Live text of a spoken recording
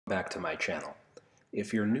back to my channel.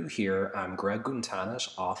 If you're new here, I'm Gountanis,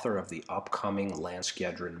 author of the upcoming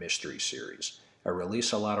Lanskadron Mystery Series. I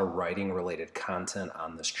release a lot of writing-related content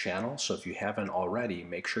on this channel, so if you haven't already,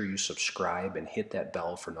 make sure you subscribe and hit that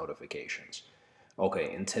bell for notifications.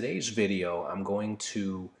 Okay, in today's video, I'm going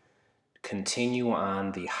to continue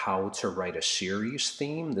on the how to write a series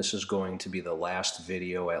theme. This is going to be the last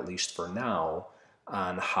video, at least for now,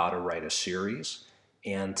 on how to write a series.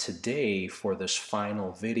 And today, for this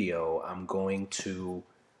final video, I'm going to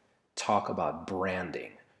talk about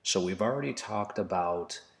branding. So we've already talked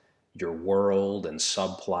about your world and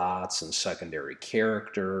subplots and secondary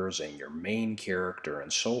characters and your main character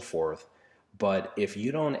and so forth. But if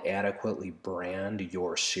you don't adequately brand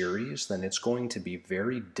your series, then it's going to be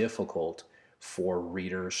very difficult for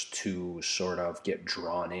readers to sort of get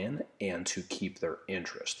drawn in and to keep their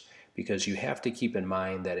interest. Because you have to keep in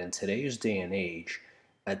mind that in today's day and age,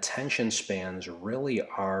 attention spans really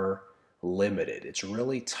are limited. It's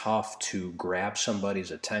really tough to grab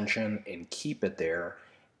somebody's attention and keep it there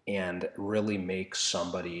and really make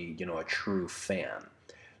somebody, a true fan.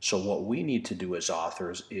 So what we need to do as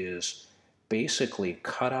authors is basically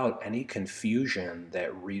cut out any confusion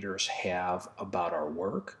that readers have about our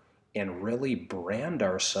work and really brand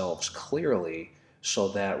ourselves clearly so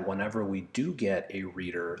that whenever we do get a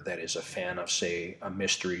reader that is a fan of, say, a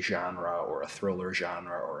mystery genre or a thriller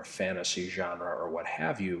genre or a fantasy genre or what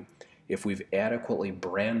have you, if we've adequately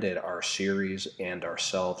branded our series and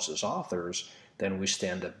ourselves as authors, then we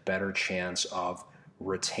stand a better chance of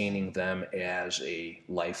retaining them as a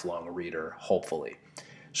lifelong reader, hopefully.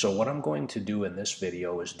 So what I'm going to do in this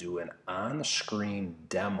video is do an on-screen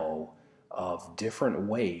demo of different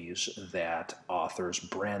ways that authors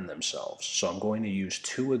brand themselves. So I'm going to use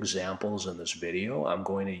two examples in this video. I'm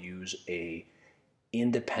going to use a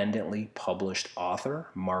independently published author,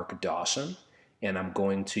 Mark Dawson, and I'm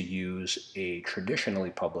going to use a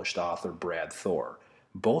traditionally published author, Brad Thor.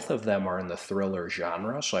 Both of them are in the thriller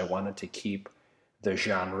genre, so I wanted to keep the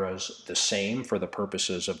genres the same for the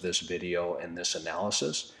purposes of this video and this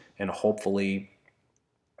analysis, and hopefully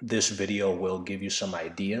this video will give you some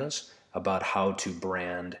ideas about how to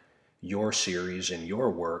brand your series and your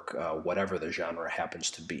work, whatever the genre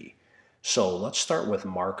happens to be. So let's start with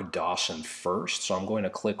Mark Dawson first. So I'm going to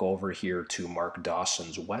click over here to Mark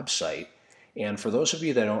Dawson's website. And for those of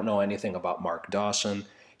you that don't know anything about Mark Dawson,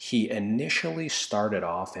 he initially started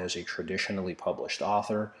off as a traditionally published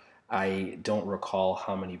author. I don't recall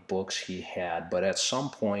how many books he had, but at some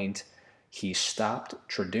point he stopped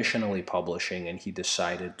traditionally publishing and he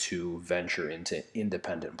decided to venture into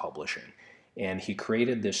independent publishing. And he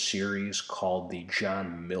created this series called the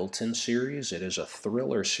John Milton series. It is a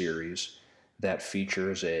thriller series that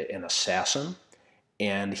features an assassin,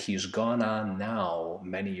 and he's gone on now,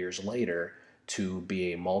 many years later, to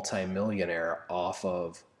be a multimillionaire off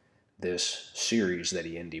of this series that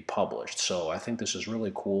he indie published. So I think this is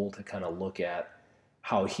really cool to kind of look at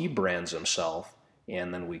how he brands himself,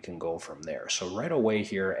 and then we can go from there. So right away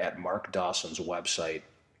here at Mark Dawson's website,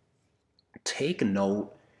 take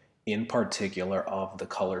note in particular of the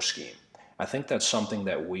color scheme. I think that's something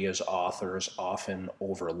that we as authors often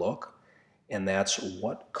overlook, and that's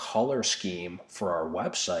what color scheme for our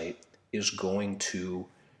website is going to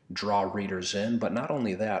draw readers in, but not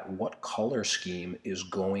only that, what color scheme is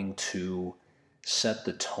going to set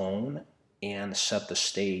the tone and set the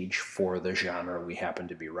stage for the genre we happen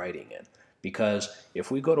to be writing in. Because if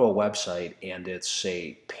we go to a website and it's,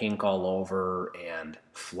 say, pink all over and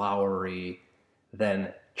flowery,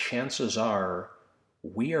 then chances are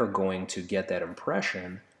we are going to get that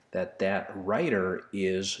impression that that writer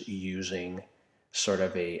is using sort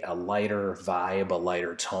of a lighter vibe, a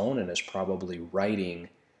lighter tone, and is probably writing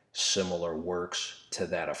similar works to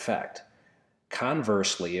that effect.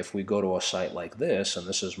 Conversely, if we go to a site like this, and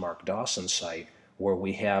this is Mark Dawson's site, where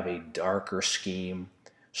we have a darker scheme,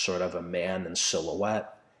 sort of a man in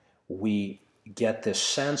silhouette, we get this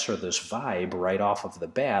sense or this vibe right off of the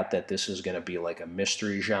bat that this is going to be like a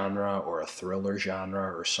mystery genre or a thriller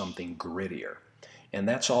genre or something grittier. And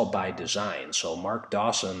that's all by design. So Mark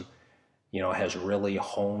Dawson, has really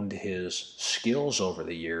honed his skills over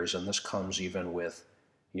the years, and this comes even with,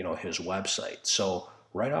 his website. So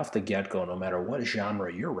right off the get-go, no matter what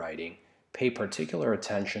genre you're writing, pay particular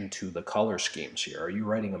attention to the color schemes here. Are you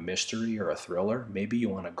writing a mystery or a thriller? Maybe you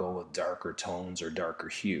want to go with darker tones or darker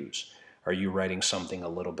hues. Are you writing something a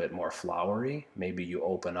little bit more flowery? Maybe you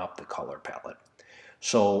open up the color palette.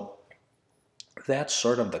 So that's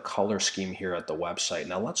sort of the color scheme here at the website.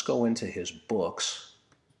 Now let's go into his books.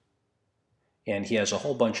 And he has a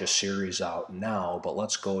whole bunch of series out now, but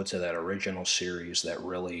let's go to that original series that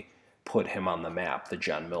really put him on the map, the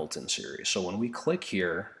John Milton series. So when we click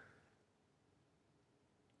here,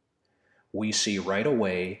 we see right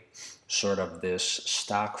away sort of this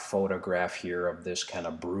stock photograph here of this kind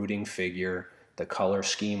of brooding figure. The color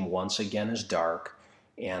scheme once again is dark,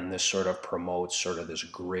 and this sort of promotes sort of this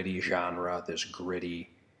gritty genre, this gritty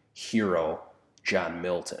hero, John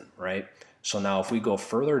Milton, right? So now if we go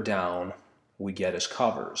further down, we get his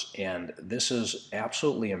covers, and this is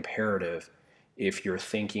absolutely imperative if you're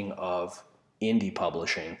thinking of indie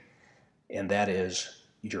publishing, and that is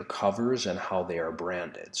your covers and how they are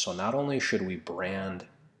branded. So not only should we brand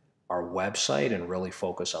our website and really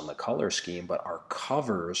focus on the color scheme, but our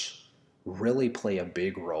covers really play a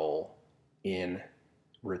big role in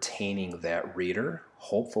retaining that reader,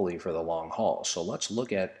 hopefully for the long haul. So let's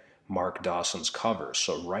look at Mark Dawson's covers.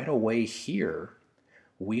 So right away here,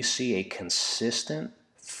 we see a consistent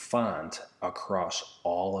font across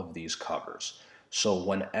all of these covers. So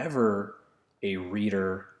whenever a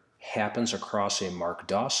reader happens across a Mark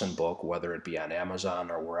Dawson book, whether it be on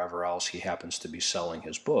Amazon or wherever else he happens to be selling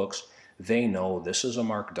his books, they know this is a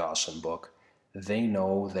Mark Dawson book. They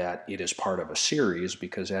know that it is part of a series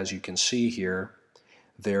because, as you can see here,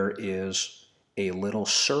 there is a little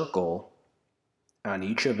circle on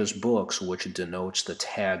each of his books which denotes the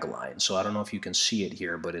tagline. So I don't know if you can see it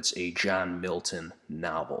here, but it's a John Milton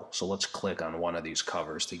novel. So let's click on one of these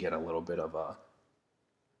covers to get a little bit of a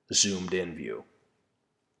zoomed in view.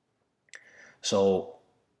 So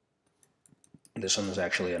this one is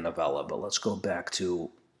actually a novella, but let's go back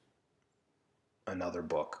to another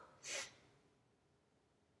book.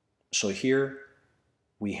 So here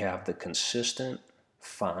we have the consistent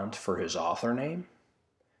font for his author name.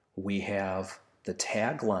 We have the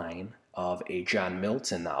tagline of a John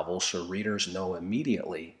Milton novel, so readers know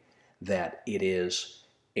immediately that it is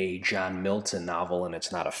a John Milton novel and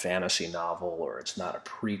it's not a fantasy novel, or it's not a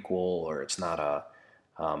prequel, or it's not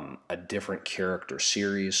a different character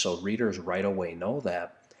series. So readers right away know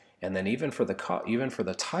that. And then even for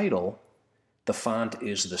the title, the font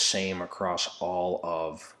is the same across all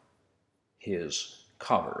of his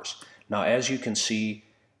covers. Now, as you can see,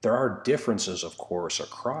 there are differences, of course,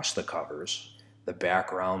 across the covers. The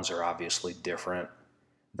backgrounds are obviously different.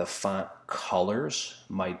 The font colors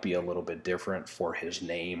might be a little bit different for his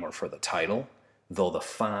name or for the title, though the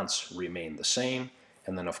fonts remain the same.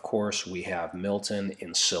 And then, of course, we have Milton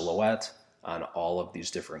in silhouette on all of these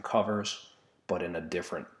different covers, but in a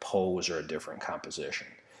different pose or a different composition.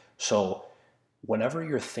 So whenever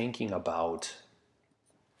you're thinking about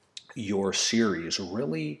your series,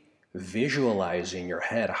 really visualize in your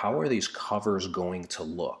head, how are these covers going to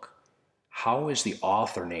look? How is the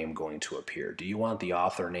author name going to appear? Do you want the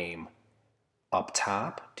author name up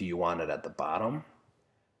top? Do you want it at the bottom?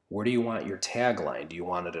 Where do you want your tagline? Do you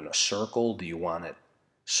want it in a circle? Do you want it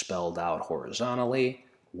spelled out horizontally?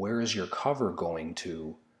 Where is your cover going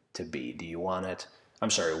to be? Do you want it,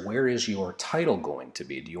 where is your title going to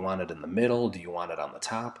be? Do you want it in the middle? Do you want it on the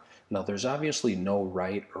top? Now, there's obviously no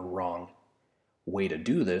right or wrong way to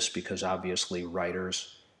do this, because obviously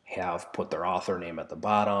writers have put their author name at the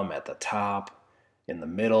bottom, at the top, in the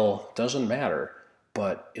middle, doesn't matter.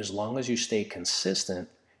 But as long as you stay consistent,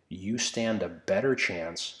 you stand a better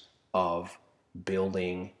chance of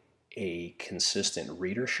building a consistent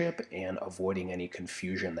readership and avoiding any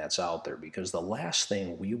confusion that's out there, because the last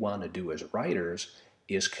thing we want to do as writers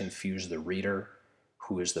is confuse the reader,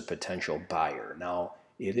 who is the potential buyer. Now,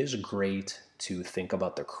 it is great to think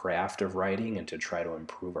about the craft of writing and to try to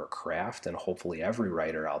improve our craft, and hopefully every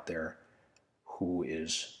writer out there who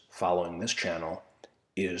is following this channel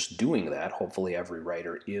is doing that. Hopefully every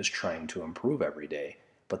writer is trying to improve every day.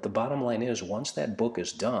 But the bottom line is, once that book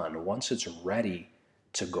is done, once it's ready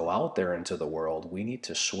to go out there into the world, we need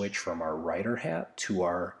to switch from our writer hat to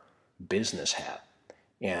our business hat.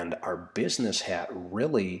 And our business hat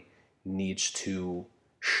really needs to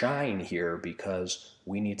shine here, because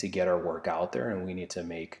we need to get our work out there and we need to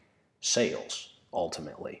make sales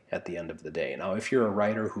ultimately at the end of the day. Now, if you're a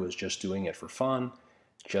writer who is just doing it for fun,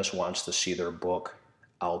 just wants to see their book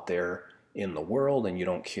out there in the world, and you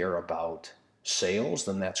don't care about sales,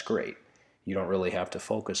 then that's great. You don't really have to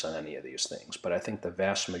focus on any of these things. But I think the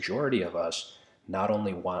vast majority of us not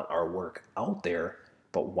only want our work out there,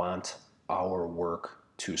 but want our work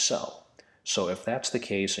to sell. So if that's the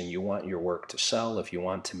case and you want your work to sell, if you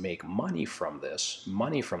want to make money from this,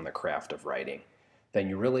 money from the craft of writing, then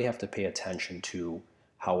you really have to pay attention to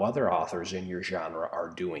how other authors in your genre are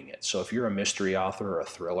doing it. So if you're a mystery author or a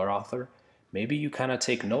thriller author, maybe you kind of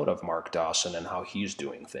take note of Mark Dawson and how he's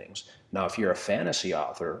doing things. Now, if you're a fantasy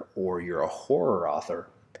author or you're a horror author,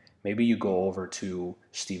 Maybe you go over to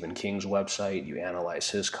Stephen King's website, you analyze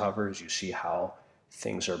his covers, you see how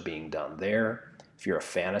things are being done there. If you're a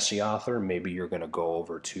fantasy author, maybe you're going to go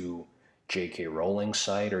over to J.K. Rowling's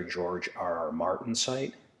site or George R.R. Martin's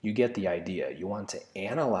site. You get the idea. You want to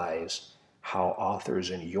analyze how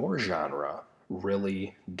authors in your genre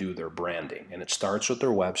really do their branding. And it starts with their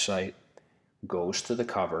website, goes to the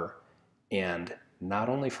cover, and not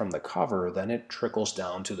only from the cover, then it trickles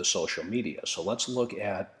down to the social media. So let's look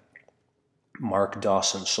at Mark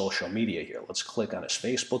Dawson's social media here. Let's click on his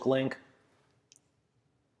Facebook link.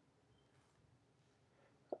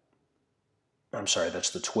 I'm sorry,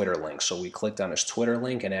 that's the Twitter link. So we clicked on his Twitter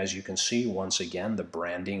link, and as you can see, once again, the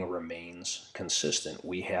branding remains consistent.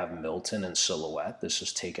 We have Milton in silhouette. This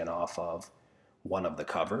is taken off of one of the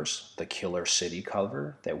covers, the Killer City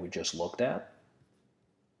cover that we just looked at.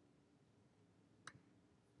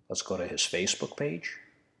 Let's go to his Facebook page.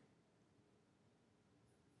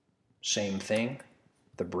 Same thing.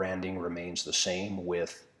 The branding remains the same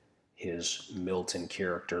with his Milton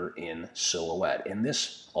character in silhouette. And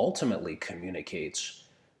this ultimately communicates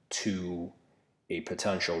to a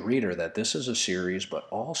potential reader that this is a series, but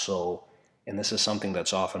also, and this is something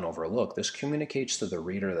that's often overlooked, this communicates to the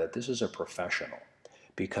reader that this is a professional.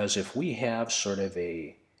 Because if we have sort of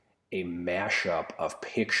a mashup of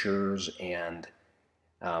pictures and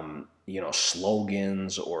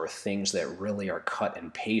slogans or things that really are cut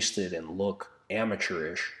and pasted and look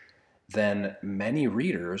amateurish, then many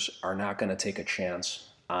readers are not going to take a chance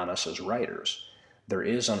on us as writers. There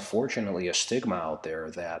is unfortunately a stigma out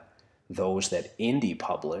there that those that indie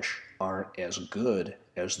publish aren't as good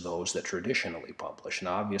as those that traditionally publish.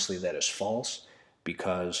 Now obviously that is false,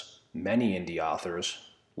 because many indie authors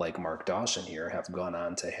like Mark Dawson here have gone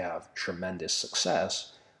on to have tremendous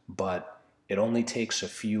success, but it only takes a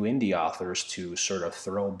few indie authors to sort of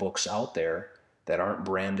throw books out there that aren't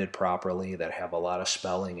branded properly, that have a lot of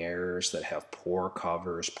spelling errors, that have poor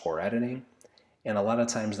covers, poor editing. And a lot of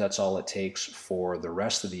times that's all it takes for the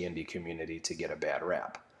rest of the indie community to get a bad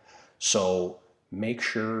rap. So make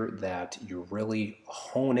sure that you really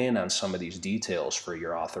hone in on some of these details for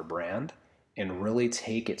your author brand and really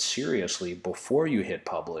take it seriously before you hit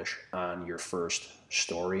publish on your first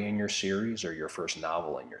story in your series or your first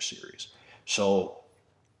novel in your series. So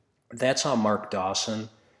that's how Mark Dawson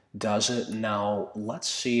does it. Now let's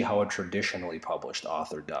see how a traditionally published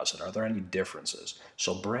author does it. Are there any differences?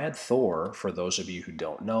 So Brad Thor, for those of you who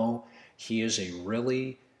don't know, he is a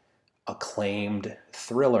really acclaimed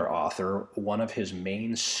thriller author. One of his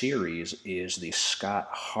main series is the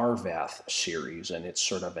Scott Harvath series, and it's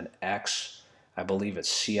sort of an I believe it's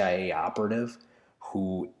CIA operative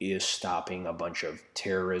who is stopping a bunch of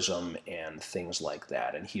terrorism and things like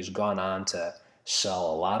that. And he's gone on to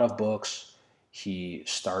sell a lot of books. He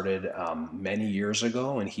started many years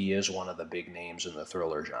ago, and he is one of the big names in the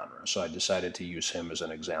thriller genre. So I decided to use him as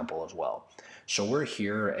an example as well. So we're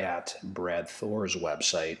here at Brad Thor's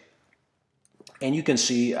website, and you can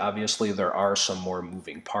see, obviously, there are some more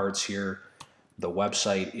moving parts here. The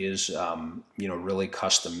website is, really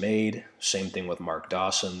custom made. Same thing with Mark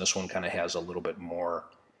Dawson. This one kind of has a little bit more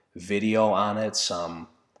video on it, some,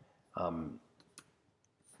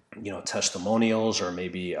 testimonials, or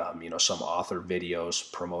maybe, some author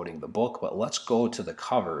videos promoting the book. But let's go to the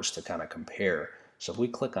covers to kind of compare. So if we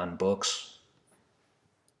click on books,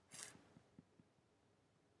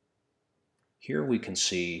 here we can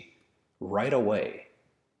see right away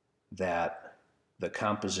that the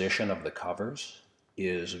composition of the covers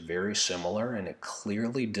is very similar, and it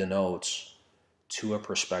clearly denotes to a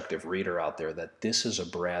prospective reader out there that this is a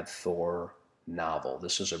Brad Thor novel.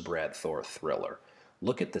 This is a Brad Thor thriller.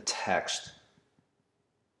 Look at the text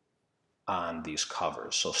on these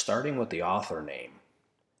covers. So starting with the author name,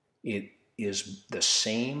 it is the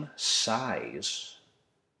same size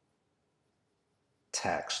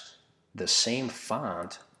text, the same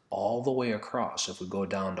font all the way across. If we go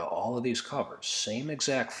down to all of these covers, same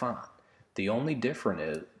exact font. The only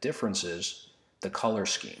difference is the color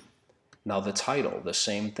scheme. Now the title, the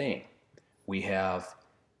same thing. We have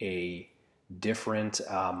a different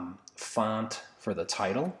font for the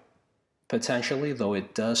title, potentially, though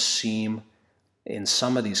it does seem in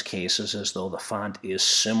some of these cases as though the font is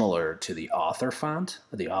similar to the author font,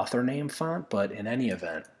 the author name font, but in any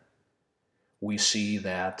event, we see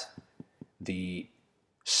that the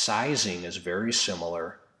sizing is very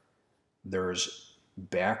similar. There's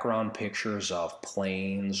background pictures of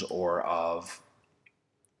planes or of,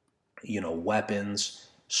 weapons,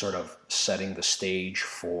 sort of setting the stage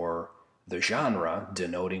for the genre,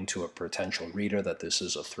 denoting to a potential reader that this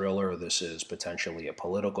is a thriller, this is potentially a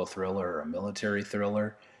political thriller or a military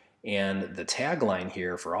thriller. And the tagline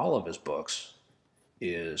here for all of his books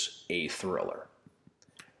is a thriller.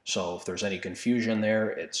 So if there's any confusion there,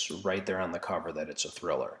 it's right there on the cover that it's a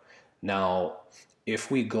thriller. Now,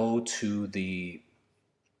 if we go to the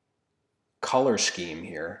color scheme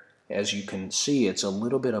here, as you can see, it's a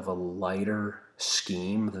little bit of a lighter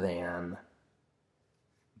scheme than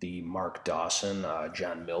the Mark Dawson,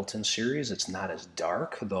 John Milton series. It's not as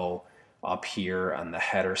dark, though up here on the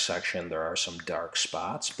header section there are some dark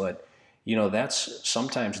spots, but you know, that's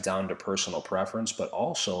sometimes down to personal preference. But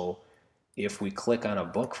also, if we click on a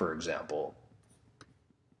book, for example,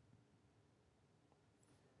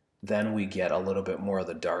 then we get a little bit more of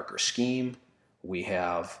the darker scheme. We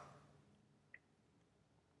have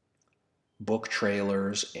book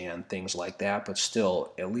trailers and things like that, but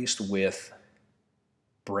still, at least with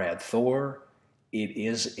Brad Thor, it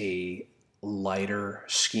is a lighter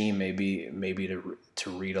scheme, maybe to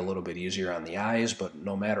read a little bit easier on the eyes, but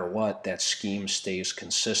no matter what, that scheme stays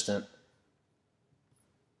consistent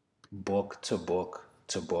book to book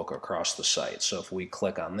to book across the site. So if we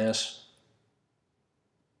click on this,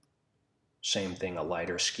 same thing, a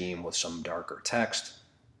lighter scheme with some darker text,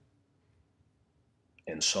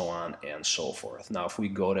 and so on and so forth. Now if we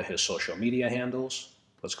go to his social media handles,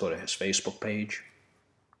 let's go to his Facebook page.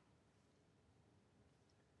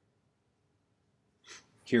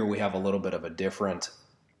 Here we have a little bit of a different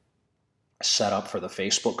setup for the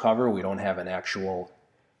Facebook cover. We don't have an actual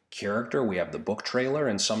character, we have the book trailer,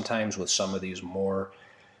 and sometimes with some of these more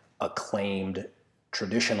acclaimed,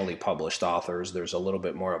 traditionally published authors, there's a little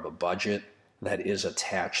bit more of a budget that is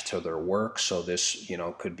attached to their work. So this, you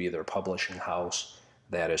know, could be their publishing house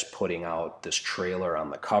that is putting out this trailer on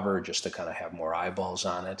the cover just to kind of have more eyeballs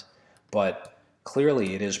on it. But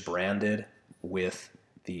clearly it is branded with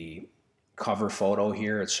the cover photo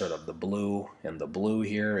here. It's sort of the blue and the blue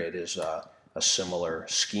here. It is a similar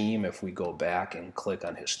scheme. If we go back and click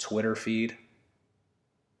on his Twitter feed,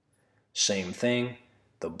 same thing,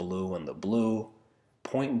 the blue and the blue.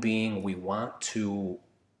 Point being, we want to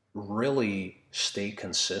really stay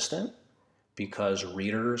consistent because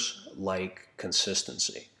readers like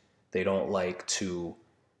consistency. They don't like to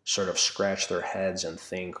sort of scratch their heads and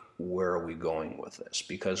think, where are we going with this?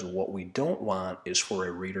 Because what we don't want is for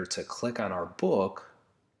a reader to click on our book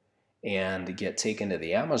and get taken to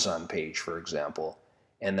the Amazon page, for example,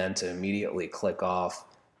 and then to immediately click off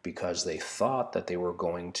because they thought that they were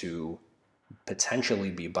going to potentially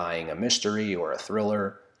be buying a mystery or a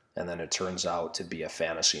thriller, and then it turns out to be a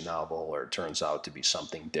fantasy novel, or it turns out to be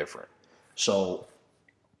something different. So,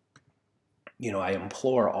 you know, I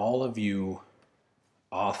implore all of you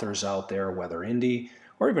authors out there, whether indie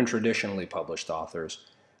or even traditionally published authors,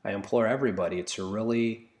 I implore everybody to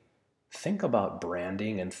really think about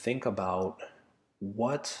branding and think about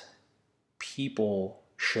what people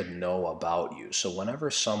should know about you. So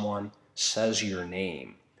whenever someone says your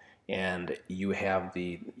name and you have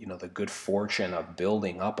the, you know, the good fortune of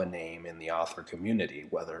building up a name in the author community,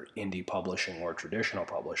 whether indie publishing or traditional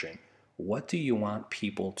publishing, what do you want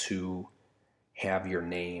people to have your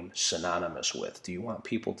name synonymous with? Do you want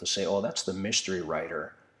people to say, oh, that's the mystery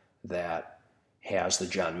writer that has the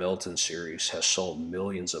John Milton series, has sold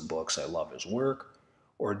millions of books, I love his work?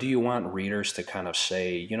 Or do you want readers to kind of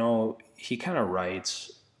say, you know, he kind of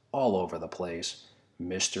writes all over the place,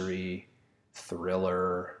 mystery,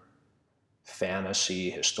 thriller, fantasy,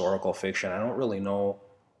 historical fiction. I don't really know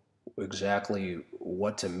exactly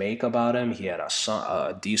what to make about him. He had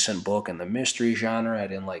a decent book in the mystery genre. I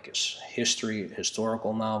didn't like his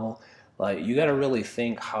historical novel. Like, you got to really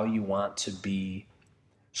think how you want to be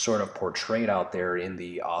sort of portrayed out there in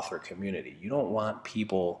the author community. You don't want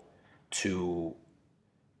people to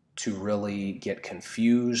really get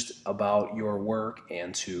confused about your work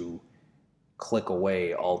and to click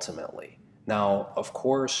away ultimately. Now, of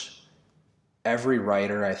course, every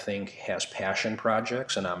writer, I think, has passion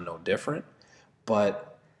projects, and I'm no different.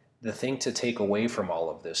 But the thing to take away from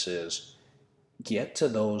all of this is get to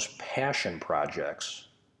those passion projects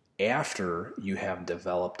after you have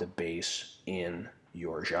developed a base in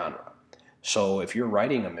your genre. So if you're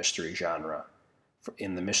writing a mystery genre,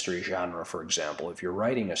 in the mystery genre, for example, if you're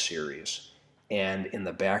writing a series and in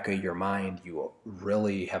the back of your mind you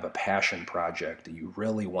really have a passion project, you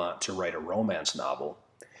really want to write a romance novel,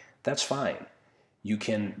 that's fine. You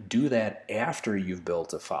can do that after you've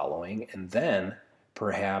built a following, and then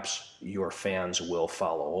perhaps your fans will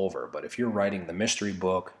follow over. But if you're writing the mystery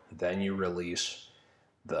book, then you release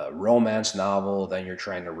the romance novel, then you're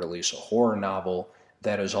trying to release a horror novel,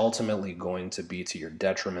 that is ultimately going to be to your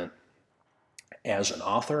detriment as an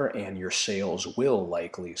author, and your sales will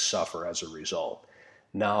likely suffer as a result.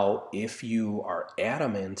 Now, if you are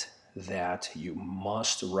adamant that you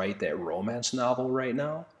must write that romance novel right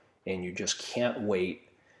now, and you just can't wait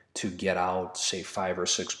to get out, say, 5 or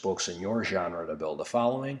 6 books in your genre to build a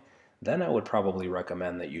following, then I would probably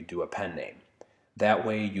recommend that you do a pen name. That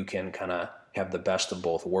way you can kind of have the best of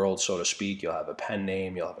both worlds, so to speak. You'll have a pen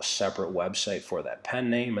name, you'll have a separate website for that pen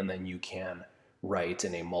name, and then you can write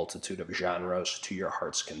in a multitude of genres to your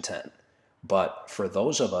heart's content. But for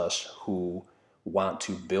those of us who want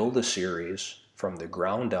to build a series from the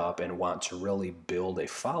ground up and want to really build a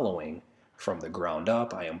following from the ground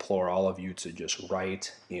up, I implore all of you to just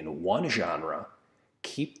write in one genre,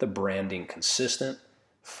 keep the branding consistent,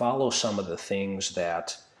 follow some of the things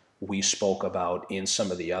that we spoke about in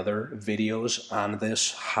some of the other videos on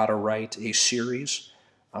this how to write a series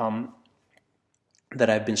that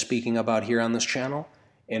I've been speaking about here on this channel,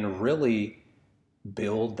 and really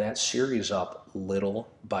build that series up little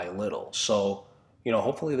by little. So,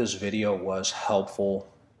 hopefully this video was helpful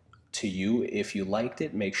to you. If you liked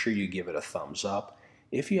it, make sure you give it a thumbs up.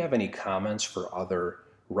 If you have any comments for other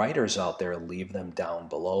writers out there, leave them down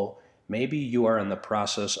below. Maybe you are in the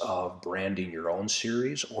process of branding your own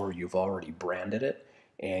series, or you've already branded it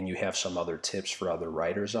and you have some other tips for other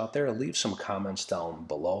writers out there. Leave some comments down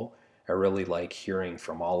below. I really like hearing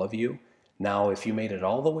from all of you. Now, if you made it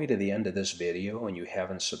all the way to the end of this video and you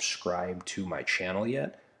haven't subscribed to my channel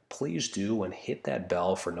yet, please do, and hit that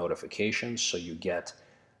bell for notifications so you get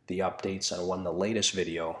the updates on when the latest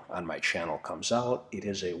video on my channel comes out. It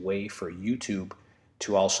is a way for YouTube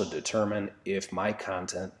to also determine if my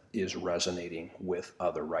content is resonating with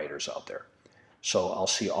other writers out there. So I'll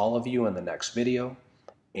see all of you in the next video,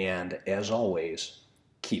 and as always,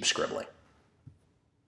 keep scribbling.